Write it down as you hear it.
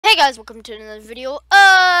Hey guys, welcome to another video.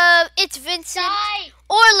 It's Vincent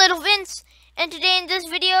or Little Vince, and today in this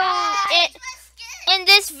video, I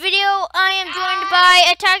am joined by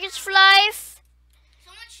Attackers for Life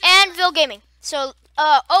and Vil Gaming. So,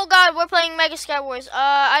 oh god, we're playing Mega Skywars.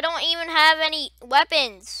 I don't even have any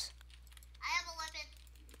weapons. I have a weapon.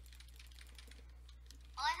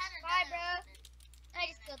 Oh, I had a bye, bro. I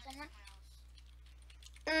just killed someone.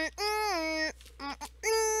 There's a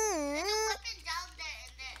weapon down there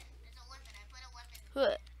and there. There's a weapon. I put a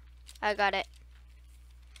weapon. I got it.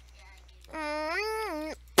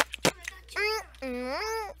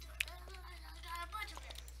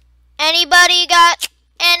 Anybody got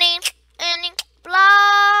any blocks?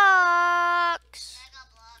 I got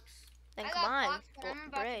blocks. Then I come got on, blocks, but I'm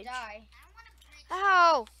about bridge. to die. I don't want to bridge.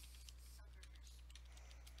 How?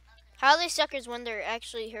 How are they suckers when they're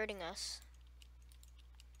actually hurting us?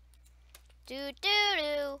 Do do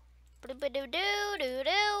do, do do do do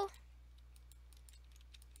do.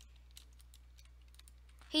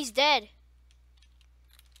 He's dead.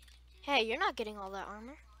 Hey, you're not getting all that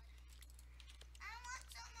armor. I want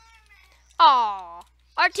some armor. Aw,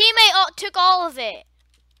 our teammate took all of it.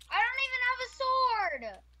 I don't even have a sword.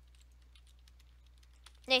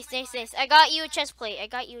 Nice. I got you a chest plate.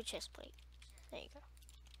 There you go.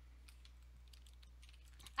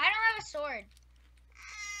 I don't have a sword.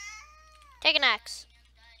 Take an axe.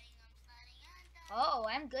 Oh,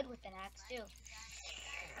 I'm good with an axe too.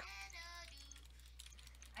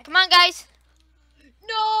 Come on, guys.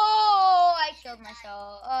 No, I killed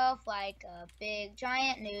myself like a big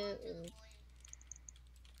giant noob.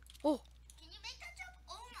 Oh, Can you make that jump?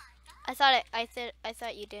 Oh my god. I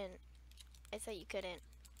thought you didn't. I thought you couldn't.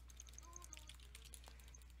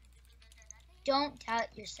 Don't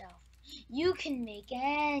doubt yourself. You can make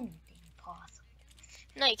anything possible.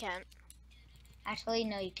 No, you can't. Actually,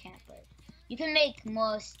 no, you can't, but you can make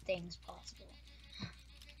most things possible.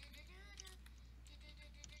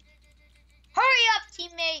 Hurry up,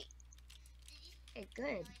 teammate! Okay,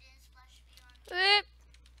 good. Whip.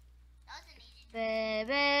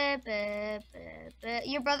 That was an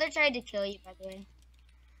easy. Your brother tried to kill you, by the way.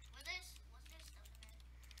 What's there stuff in there?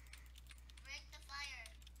 Break the fire.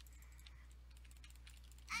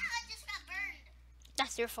 Ah, I just got burned.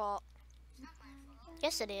 That's your fault. It's not my fault.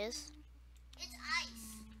 Yes, it is. It's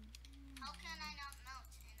ice. How can I not melt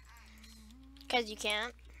in ice? Cause you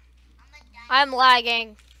can't. I'm like dying. I'm lagging.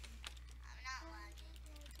 I'm not lagging.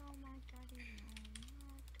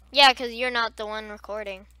 Yeah, cause you're not the one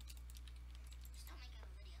recording. Still making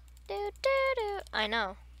a video. Do. I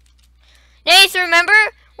know. Nath, remember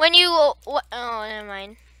when you? Oh, never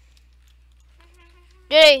mind.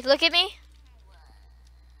 Hey, look at me.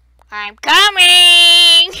 I'm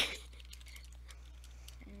coming.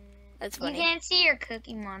 That's funny. You can't see your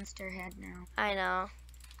Cookie Monster head now. I know.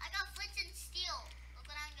 I got flint and steel. Look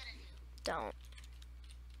what I'm gonna do. Don't.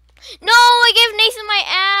 No, I gave Nathan my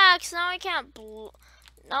axe. Now I can't.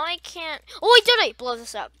 Now I can't. Oh wait, did I blow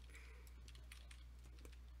this up?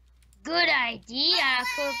 Good idea,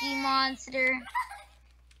 Cookie Monster.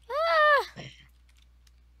 Ah. Oh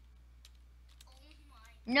my.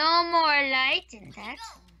 No more light in that.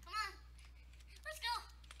 Go. Come on. Let's go.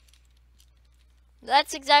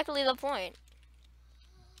 That's exactly the point.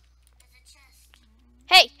 There's a chest.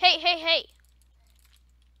 Hey.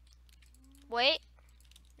 Wait.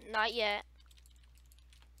 Not yet.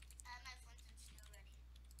 I have my flint and steel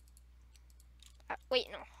ready. Wait,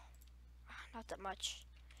 no. Not that much.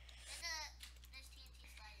 There's TNT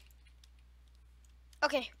sliding.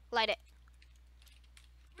 Okay, light it.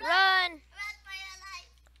 Run! Run for your life.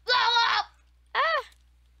 Blow up! Ah!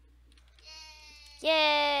 Yay.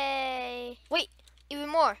 Yay! Wait, even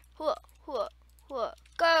more. Hua.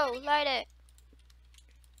 Go, light it.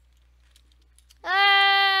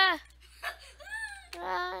 Ah!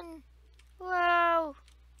 Run. Wow.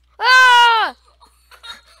 Ah!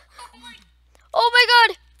 Oh my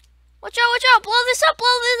god! Watch out! Blow this up!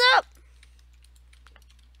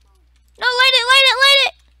 No, light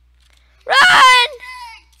it! Run!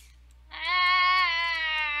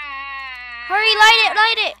 Hurry, light it!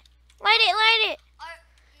 Light it! Nathan,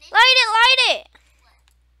 Light it!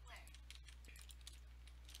 where?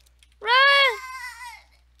 Run!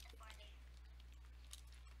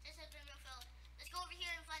 This has been real filled. Let's go over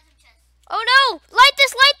here and find some chests. Oh no! Light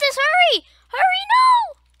this! Hurry!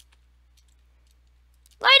 No!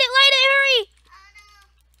 Light it! Hurry! Oh no.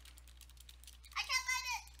 I can't light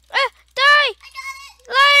it. Die! I got it.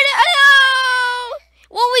 Light it! Oh,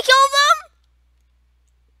 no! Will we kill them?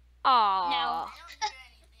 Aww. No. I don't hear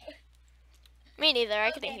anything. Me neither.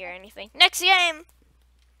 I couldn't Okay. hear anything. Next game.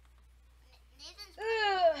 Nathan's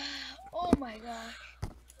Oh my gosh.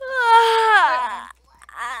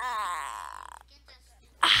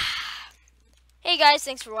 Hey guys,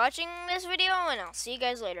 thanks for watching this video, and I'll see you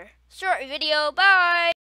guys later. Short video, bye!